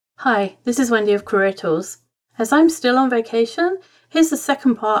Hi, this is Wendy of Career Tools. As I'm still on vacation, here's the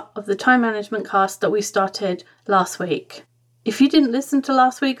second part of the time management cast that we started last week. If you didn't listen to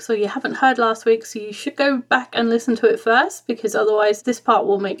last week's or you haven't heard last week's, you should go back and listen to it first, because otherwise this part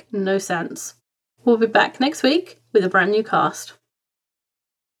will make no sense. We'll be back next week with a brand new cast.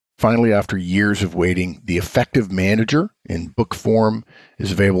 Finally, after years of waiting, The Effective Manager in book form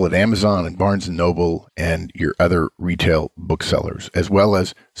is available at Amazon and Barnes & Noble and your other retail booksellers, as well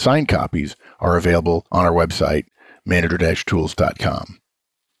as signed copies are available on our website, manager-tools.com.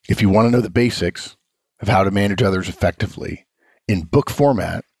 If you want to know the basics of how to manage others effectively in book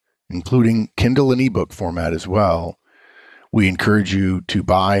format, including Kindle and ebook format as well, we encourage you to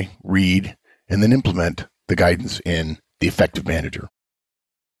buy, read, and then implement the guidance in The Effective Manager.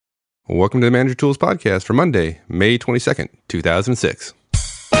 Welcome to the Manager Tools Podcast for Monday, May 22nd, 2006.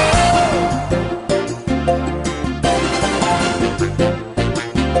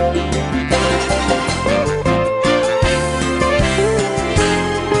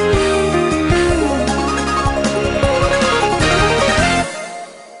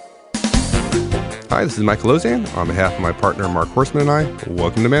 Hi, this is Michael Lozan. On behalf of my partner, Mark Horstman, and I,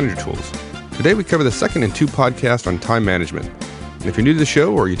 welcome to Manager Tools. Today we cover the second in two podcasts on time management. And if you're new to the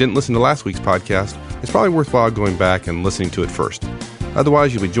show or you didn't listen to last week's podcast, it's probably worthwhile going back and listening to it first.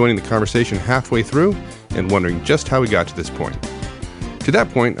 Otherwise, you'll be joining the conversation halfway through and wondering just how we got to this point. To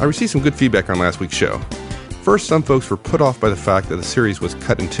that point, I received some good feedback on last week's show. First, some folks were put off by the fact that the series was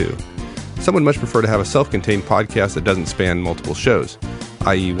cut in two. Some would much prefer to have a self-contained podcast that doesn't span multiple shows,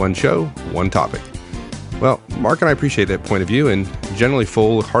 i.e. one show, one topic. Well, Mark and I appreciate that point of view and generally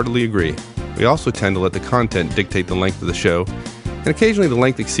full-heartedly agree. We also tend to let the content dictate the length of the show, and occasionally the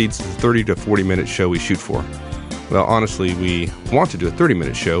length exceeds the 30 to 40-minute show we shoot for. Well, honestly, we want to do a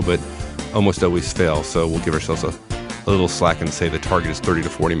 30-minute show, but almost always fail, so we'll give ourselves a little slack and say the target is 30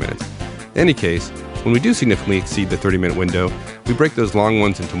 to 40 minutes. In any case, when we do significantly exceed the 30-minute window, we break those long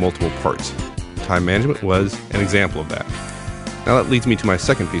ones into multiple parts. Time management was an example of that. Now that leads me to my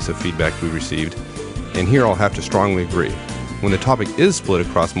second piece of feedback we received, and here I'll have to strongly agree. When the topic is split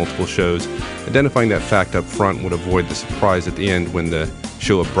across multiple shows, identifying that fact up front would avoid the surprise at the end when the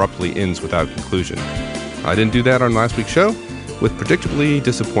show abruptly ends without conclusion. I didn't do that on last week's show, with predictably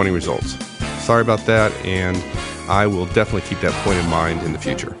disappointing results. Sorry about that, and I will definitely keep that point in mind in the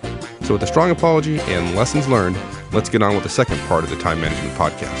future. So with a strong apology and lessons learned, let's get on with the second part of the Time Management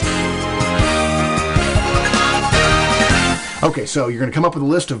Podcast. Okay, so you're going to come up with a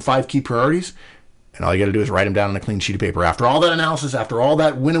list of 5 key priorities. And all you got to do is write them down on a clean sheet of paper. After all that analysis, after all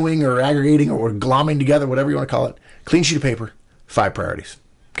that winnowing or aggregating or glomming together, whatever you want to call it, clean sheet of paper, 5 priorities.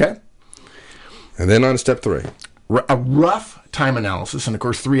 Okay? And then on to step 3. A rough time analysis, and of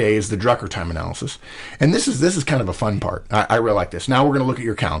course 3A is the Drucker time analysis. And this is kind of a fun part. I really like this. Now we're going to look at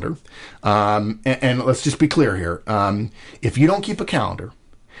your calendar. And let's just be clear here. If you don't keep a calendar,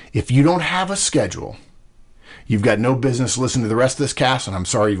 if you don't have a schedule, you've got no business listening to the rest of this cast, and I'm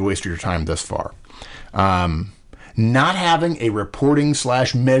sorry you've wasted your time thus far. Not having a reporting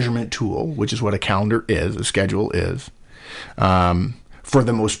 / measurement tool, which is what a calendar is, a schedule is, for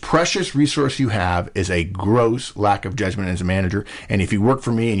the most precious resource you have is a gross lack of judgment as a manager. And if you work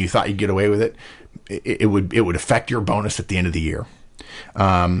for me and you thought you'd get away with it, it would affect your bonus at the end of the year.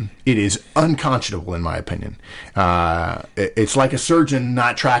 It is unconscionable, in my opinion. It's like a surgeon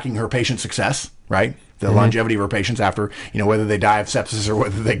not tracking her patient success, right? The longevity of our patients after, whether they die of sepsis or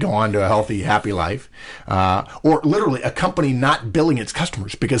whether they go on to a healthy, happy life. Or literally a company not billing its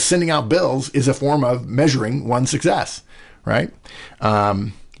customers, because sending out bills is a form of measuring one's success, right?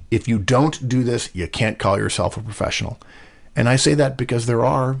 If you don't do this, you can't call yourself a professional. And I say that because there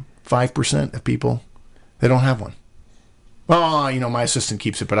are 5% of people that don't have one. Well, my assistant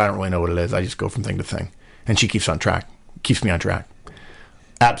keeps it, but I don't really know what it is. I just go from thing to thing. And she keeps me on track.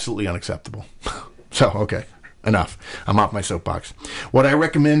 Absolutely unacceptable. So, okay, enough. I'm off my soapbox. What I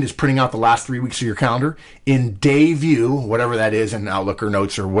recommend is printing out the last 3 weeks of your calendar in day view, whatever that is, in Outlook or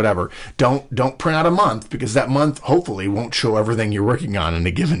Notes or whatever. Don't print out a month, because that month hopefully won't show everything you're working on in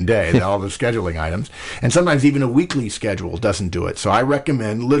a given day, all the scheduling items. And sometimes even a weekly schedule doesn't do it. So I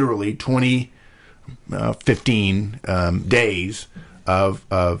recommend literally 15 days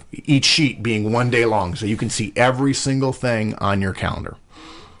of each sheet being 1 day long, so you can see every single thing on your calendar.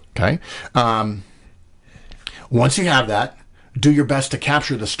 Okay? Once you have that, do your best to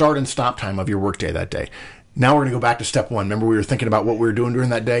capture the start and stop time of your workday that day. Now we're going to go back to step 1. Remember, we were thinking about what we were doing during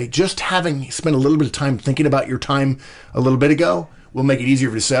that day? Just having spent a little bit of time thinking about your time a little bit ago will make it easier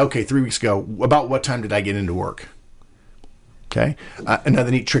to say, okay, 3 weeks ago, about what time did I get into work? Okay.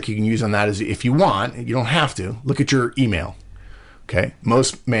 Another neat trick you can use on that is, if you want, you don't have to, look at your email. Okay.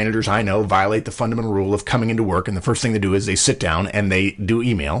 Most managers I know violate the fundamental rule of coming into work, and the first thing they do is they sit down and they do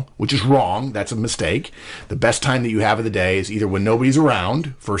email, which is wrong. That's a mistake. The best time that you have of the day is either when nobody's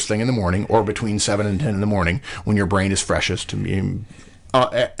around, first thing in the morning, or between 7 and 10 in the morning when your brain is freshest.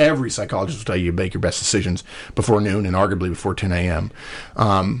 Every psychologist will tell you make your best decisions before noon and arguably before 10 a.m.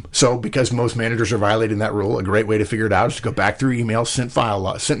 So because most managers are violating that rule, a great way to figure it out is to go back through emails, sent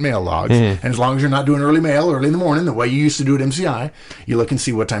mail logs. And as long as you're not doing early mail early in the morning, the way you used to do at MCI, you look and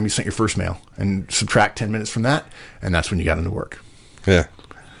see what time you sent your first mail and subtract 10 minutes from that, and that's when you got into work. Yeah.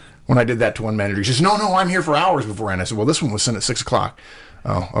 When I did that to one manager, he says, no, I'm here for hours beforehand. I said, well, this one was sent at 6 o'clock.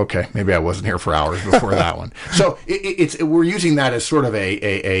 Oh, okay. Maybe I wasn't here for hours before that one. So we're using that as sort of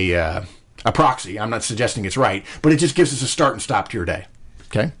a proxy. I'm not suggesting it's right, but it just gives us a start and stop to your day.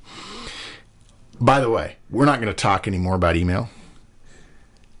 Okay. By the way, we're not going to talk anymore about email.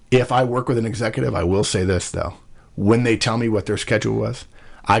 If I work with an executive, I will say this though: when they tell me what their schedule was,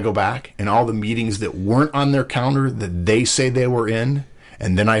 I go back and all the meetings that weren't on their calendar that they say they were in,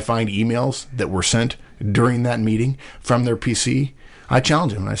 and then I find emails that were sent during that meeting from their PC. I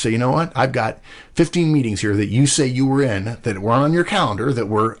challenge them and I say, you know what? I've got 15 meetings here that you say you were in, that were on your calendar, that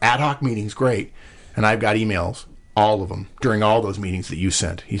were ad hoc meetings, great. And I've got emails, all of them, during all those meetings that you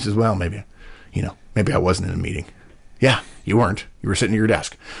sent. He says, well, maybe I wasn't in a meeting. Yeah, you weren't. You were sitting at your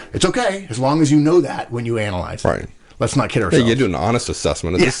desk. It's okay, as long as you know that when you analyze it. Right. Let's not kid ourselves. Yeah, you do an honest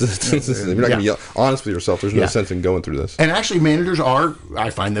assessment. Yeah. You're not going to be honest with yourself. There's no sense in going through this. And actually, managers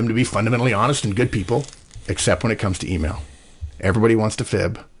I find them to be fundamentally honest and good people, except when it comes to email. Everybody wants to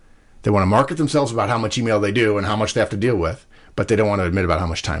fib. They want to market themselves about how much email they do and how much they have to deal with, but they don't want to admit about how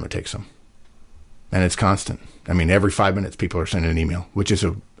much time it takes them. And it's constant. I mean, every 5 minutes people are sending an email, which is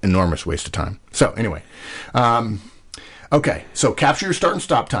an enormous waste of time. So anyway, okay. So capture your start and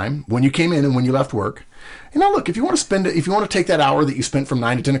stop time when you came in and when you left work. Look, if you want to take that hour that you spent from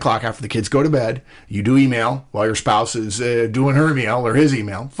 9 to 10 o'clock after the kids go to bed, you do email while your spouse is doing her email or his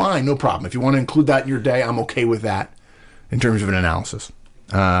email, fine, no problem. If you want to include that in your day, I'm okay with that. In terms of an analysis,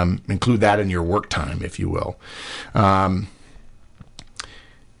 include that in your work time, if you will. And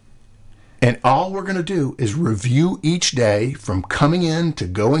all we're going to do is review each day from coming in to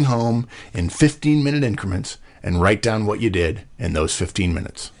going home in 15-minute increments and write down what you did in those 15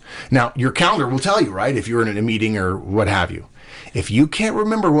 minutes. Now, your calendar will tell you, right, if you're in a meeting or what have you. If you can't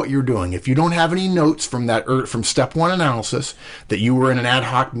remember what you're doing, if you don't have any notes from from step one analysis, that you were in an ad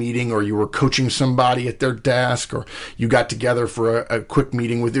hoc meeting or you were coaching somebody at their desk or you got together for a quick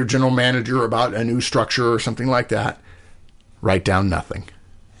meeting with your general manager about a new structure or something like that, write down nothing.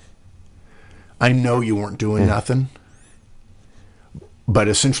 I know you weren't doing nothing, but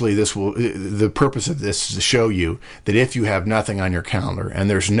essentially the purpose of this is to show you that if you have nothing on your calendar and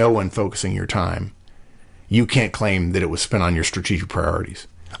there's no one focusing your time, you can't claim that it was spent on your strategic priorities.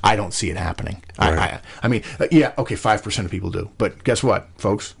 I don't see it happening. Right. I mean, yeah, okay, 5% of people do. But guess what,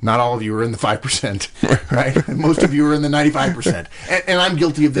 folks? Not all of you are in the 5%, right? Most of you are in the 95%. And I'm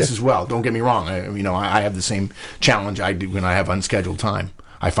guilty of this as well. Don't get me wrong. I have the same challenge I do when I have unscheduled time.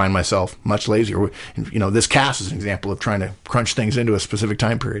 I find myself much lazier. This cast is an example of trying to crunch things into a specific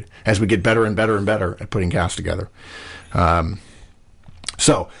time period as we get better and better and better at putting casts together.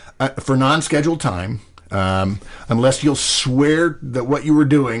 So for non-scheduled time, unless you'll swear that what you were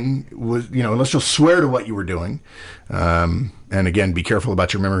doing was, unless you'll swear to what you were doing, and again, be careful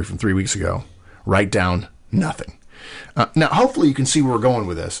about your memory from 3 weeks ago, write down nothing. Now, hopefully you can see where we're going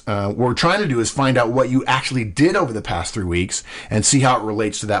with this. What we're trying to do is find out what you actually did over the past 3 weeks and see how it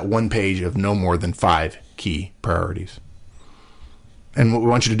relates to that one page of no more than 5 key priorities. And what we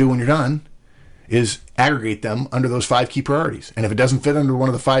want you to do when you're done is aggregate them under those 5 key priorities. And if it doesn't fit under one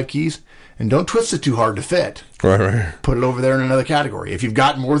of the 5 keys, and don't twist it too hard to fit. Right. Put it over there in another category. If you've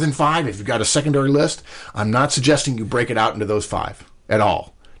got more than 5, if you've got a secondary list, I'm not suggesting you break it out into those 5 at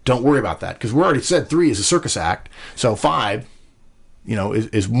all. Don't worry about that, because we already said 3 is a circus act. So 5,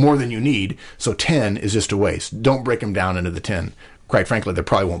 is more than you need. So 10 is just a waste. Don't break them down into the 10. Quite frankly, there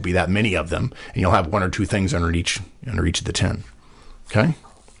probably won't be that many of them, and you'll have 1 or 2 things under each of the 10. Okay?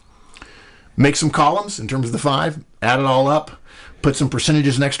 Make some columns in terms of the 5. Add it all up. Put some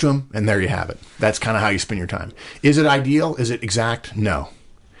percentages next to them, and there you have it. That's kind of how you spend your time. Is it ideal? Is it exact? No.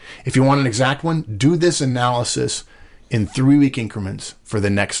 If you want an exact one, do this analysis in 3-week increments for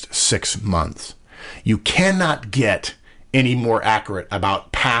the next 6 months. You cannot get any more accurate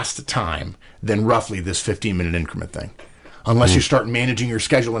about past time than roughly this 15-minute increment thing, unless you start managing your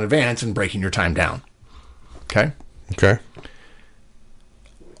schedule in advance and breaking your time down. Okay? Okay.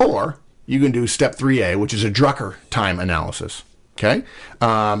 Or you can do step 3A, which is a Drucker time analysis. Okay?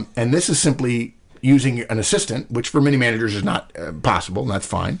 And this is simply using an assistant, which for many managers is not possible, and that's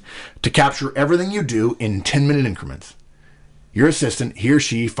fine, to capture everything you do in 10-minute increments. Your assistant, he or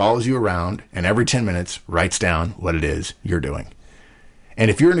she, follows you around and every 10 minutes writes down what it is you're doing. And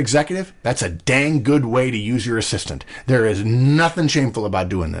if you're an executive, that's a dang good way to use your assistant. There is nothing shameful about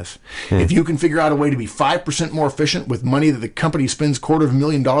doing this. If you can figure out a way to be 5% more efficient with money that the company spends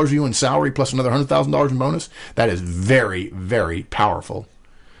 $250,000 of you in salary plus another $100,000 in bonus, that is very, very powerful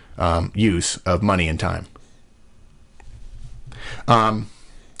use of money and time.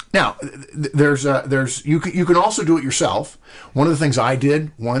 Now, you can also do it yourself. One of the things I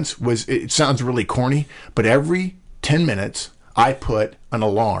did once was, it sounds really corny, but every 10 minutes I put an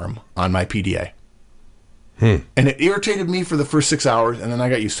alarm on my PDA. And it irritated me for the first 6 hours, and then I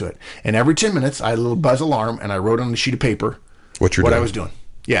got used to it. And every 10 minutes I had a little buzz alarm, and I wrote on a sheet of paper what I was doing.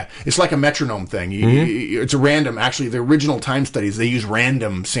 Yeah, it's like a metronome thing. It's a random. Actually, the original time studies, they use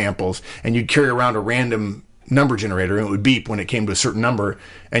random samples, and you'd carry around a random number generator, and it would beep when it came to a certain number,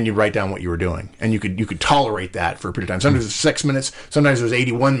 and you'd write down what you were doing. And you could tolerate that for a period of time. Sometimes it was 6 minutes, sometimes it was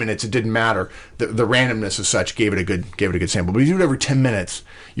 81 minutes. It didn't matter. The randomness as such gave it a good sample. But if you do it every 10 minutes,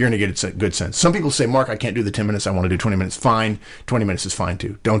 you're going to get a good sense. Some people say, Mark, I can't do the 10 minutes. I want to do 20 minutes. Fine. 20 minutes is fine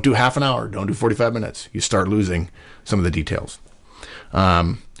too. Don't do half an hour. Don't do 45 minutes. You start losing some of the details.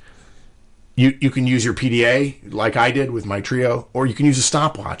 You can use your PDA like I did with my Trio, or you can use a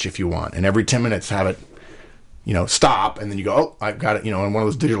stopwatch if you want. And every 10 minutes have it, stop, and then you go, oh, I've got it, and one of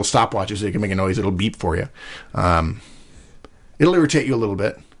those digital stopwatches, so you can make a noise, it'll beep for you. It'll irritate you a little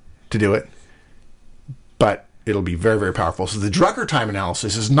bit to do it, but it'll be very, very powerful. So the Drucker time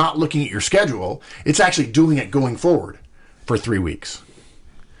analysis is not looking at your schedule, it's actually doing it going forward for 3 weeks.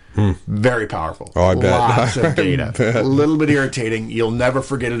 Very powerful. Oh, I bet. Lots of data. A little bit irritating. You'll never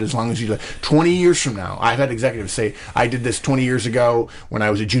forget it as long as you do it. 20 years from now, I've had executives say, I did this 20 years ago when I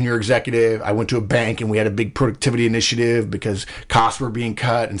was a junior executive. I went to a bank and we had a big productivity initiative because costs were being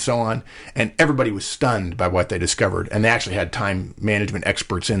cut and so on. And everybody was stunned by what they discovered. And they actually had time management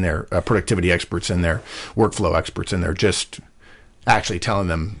experts in there, productivity experts in there, workflow experts in there, just actually telling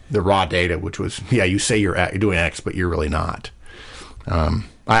them the raw data, which was, yeah, you say you're doing X, but you're really not.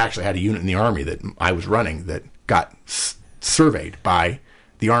 I actually had a unit in the Army that I was running that got surveyed by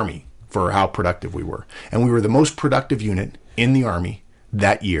the Army for how productive we were. And we were the most productive unit in the Army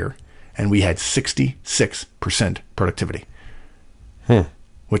that year, and we had 66% productivity.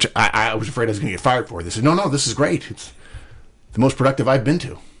 Which I was afraid I was going to get fired for. They said, no, this is great. It's the most productive I've been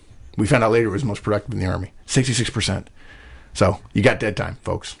to. We found out later it was the most productive in the Army. 66%. So you got dead time,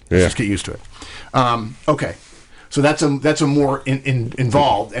 folks. Let's just get used to it. Okay. So that's a more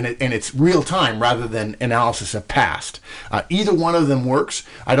involved, and it's real time rather than analysis of past. Either one of them works.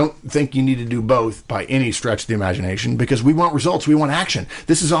 I don't think you need to do both by any stretch of the imagination, because we want results, we want action.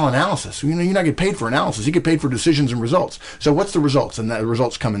 This is all analysis. You're not getting paid for analysis. You get paid for decisions and results. So what's the results? And the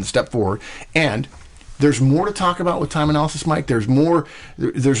results come in step forward. And there's more to talk about with time analysis, Mike. There's more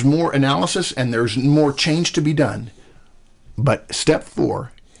analysis, and there's more change to be done. But step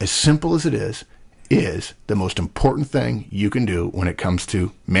 4, as simple as it is the most important thing you can do when it comes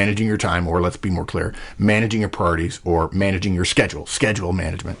to managing your time, or let's be more clear, managing your priorities or managing your schedule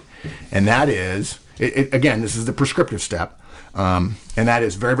management. And that is, again, this is the prescriptive step, and that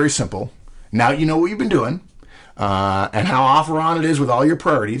is very, very simple. Now you know what you've been doing and how off or on it is with all your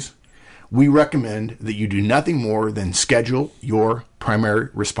priorities. We recommend that you do nothing more than schedule your primary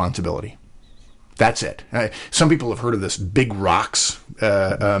responsibility. That's it. Some people have heard of this big rocks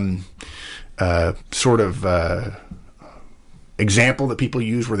example that people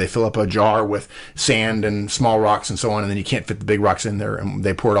use, where they fill up a jar with sand and small rocks and so on, and then you can't fit the big rocks in there, and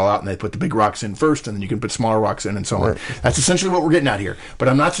they pour it all out and they put the big rocks in first, and then you can put smaller rocks in and so on. That's essentially what we're getting at here. But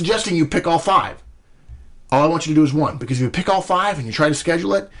I'm not suggesting you pick all 5. All I want you to do is 1, because if you pick all 5 and you try to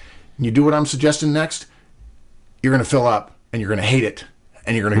schedule it and you do what I'm suggesting next, you're going to fill up and you're going to hate it.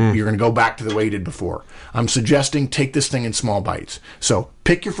 And you're going to go back to the way you did before. I'm suggesting take this thing in small bites. So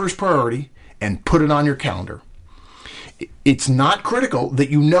pick your first priority and put it on your calendar. It's not critical that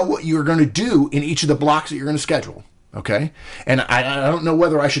you know what you're going to do in each of the blocks that you're going to schedule. Okay? And I don't know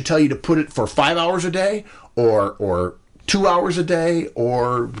whether I should tell you to put it for 5 hours a day or 2 hours a day,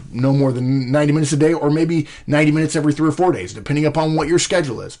 or no more than 90 minutes a day, or maybe 90 minutes every 3 or 4 days, depending upon what your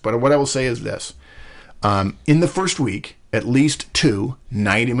schedule is. But what I will say is this. In the first week, at least 2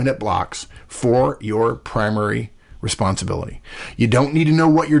 90-minute blocks for your primary responsibility. You don't need to know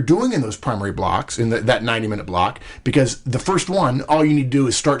what you're doing in those primary blocks, in that 90-minute block, because the first one, all you need to do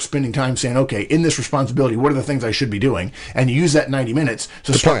is start spending time saying, okay, in this responsibility, what are the things I should be doing? And use that 90 minutes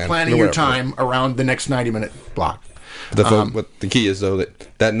to start planning your time around the next 90-minute block. What the key is, though,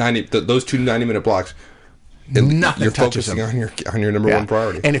 those 2 90-minute blocks, nothing you're touches focusing them. on your number one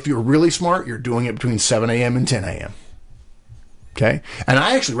priority. And if you're really smart, you're doing it between 7 a.m. and 10 a.m. Okay? And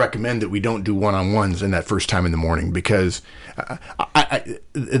I actually recommend that we don't do one-on-ones in that first time in the morning, because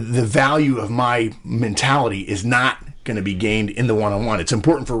the value of my mentality is not going to be gained in the one-on-one. It's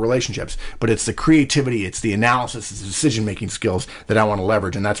important for relationships, but it's the creativity, it's the analysis, it's the decision-making skills that I want to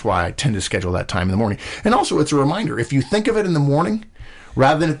leverage, and that's why I tend to schedule that time in the morning. And also, it's a reminder, if you think of it in the morning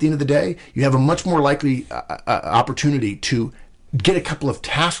rather than at the end of the day, you have a much more likely opportunity to get a couple of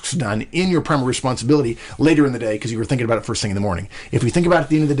tasks done in your primary responsibility later in the day, because you were thinking about it first thing in the morning. If you think about it at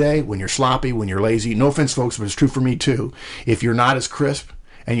the end of the day, when you're sloppy, when you're lazy, no offense, folks, but it's true for me too, if you're not as crisp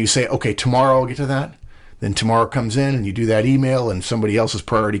and you say, okay, tomorrow I'll get to that, then tomorrow comes in and you do that email and somebody else's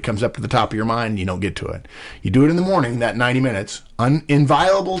priority comes up to the top of your mind and you don't get to it. You do it in the morning, that 90 minutes,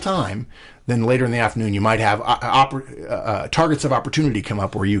 inviolable time, then later in the afternoon you might have targets of opportunity come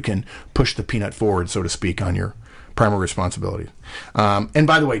up where you can push the peanut forward, so to speak, on your primary responsibilities. And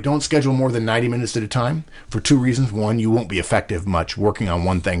by the way, don't schedule more than 90 minutes at a time for 2 reasons. One, you won't be effective much working on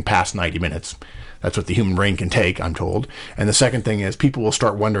one thing past 90 minutes. That's what the human brain can take, I'm told. And the second thing is, people will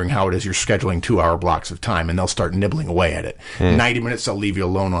start wondering how it is you're scheduling 2-hour blocks of time, and they'll start nibbling away at it. 90 minutes they'll leave you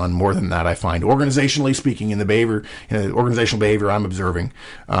alone on. More than that, I find, organizationally speaking, in the organizational behavior I'm observing,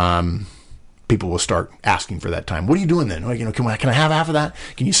 people will start asking for that time. What are you doing then? Can I have half of that?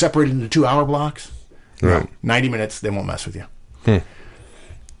 Can you separate it into 2-hour blocks? Right. No, 90 minutes, they won't mess with you.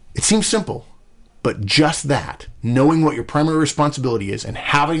 It seems simple, but just that, knowing what your primary responsibility is and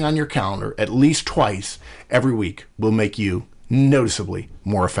having on your calendar at least twice every week will make you noticeably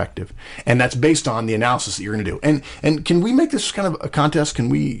more effective. And that's based on the analysis that you're going to do. And can we make this kind of a contest? Can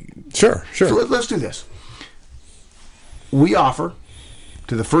we? Sure. So let's do this. We offer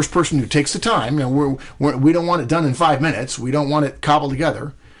to the first person who takes the time, we don't want it done in 5 minutes. We don't want it cobbled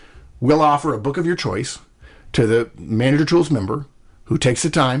together. We'll offer a book of your choice to the Manager Tools member who takes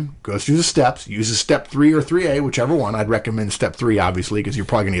the time, goes through the steps, uses step 3 or 3A, whichever one. I'd recommend step 3, obviously, because you're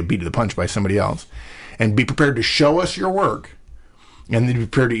probably going to get beat to the punch by somebody else. And be prepared to show us your work, and then be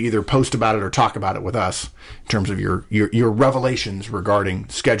prepared to either post about it or talk about it with us in terms of your revelations regarding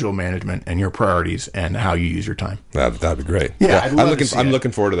schedule management and your priorities and how you use your time. That'd be great. Yeah, I'm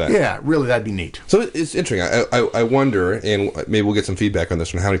looking forward to that. Yeah, really, that'd be neat. So it's interesting. I wonder, and maybe we'll get some feedback on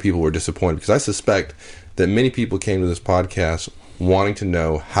this, on how many people were disappointed, because I suspect that many people came to this podcast wanting to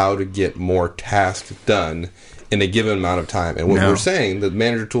know how to get more tasks done in a given amount of time. And what we're saying, the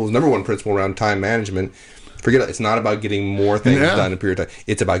Manager Tools' number one principle around time management, forget it, it's not about getting more things done in a period of time.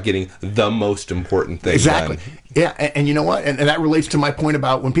 It's about getting the most important things done. Yeah, and you know what? And that relates to my point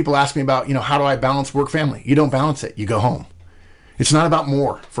about when people ask me about, how do I balance work-family? You don't balance it. You go home. It's not about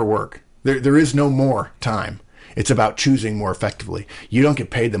more for work. There is no more time. It's about choosing more effectively. You don't get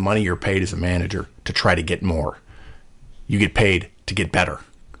paid the money you're paid as a manager to try to get more. You get paid to get better,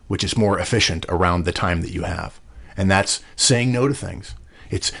 which is more efficient around the time that you have. And that's saying no to things.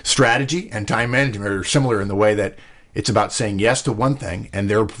 It's strategy and time management are similar in the way that it's about saying yes to one thing and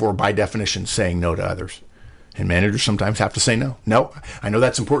therefore, by definition, saying no to others. And managers sometimes have to say no. No, I know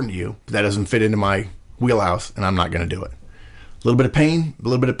that's important to you, but that doesn't fit into my wheelhouse, and I'm not going to do it. A little bit of pain, a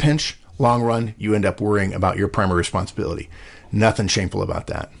little bit of pinch, long run, you end up worrying about your primary responsibility. Nothing shameful about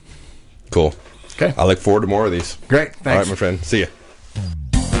that. Cool. Okay. I look forward to more of these. Great. Thanks. All right, my friend. See ya.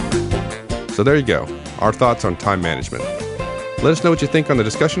 So there you go. Our thoughts on time management. Let us know what you think on the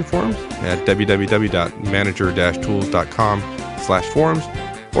discussion forums at www.manager-tools.com/forums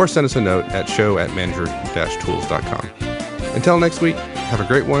or send us a note at show@manager-tools.com. Until next week, have a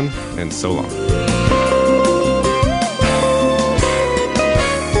great one, and so long.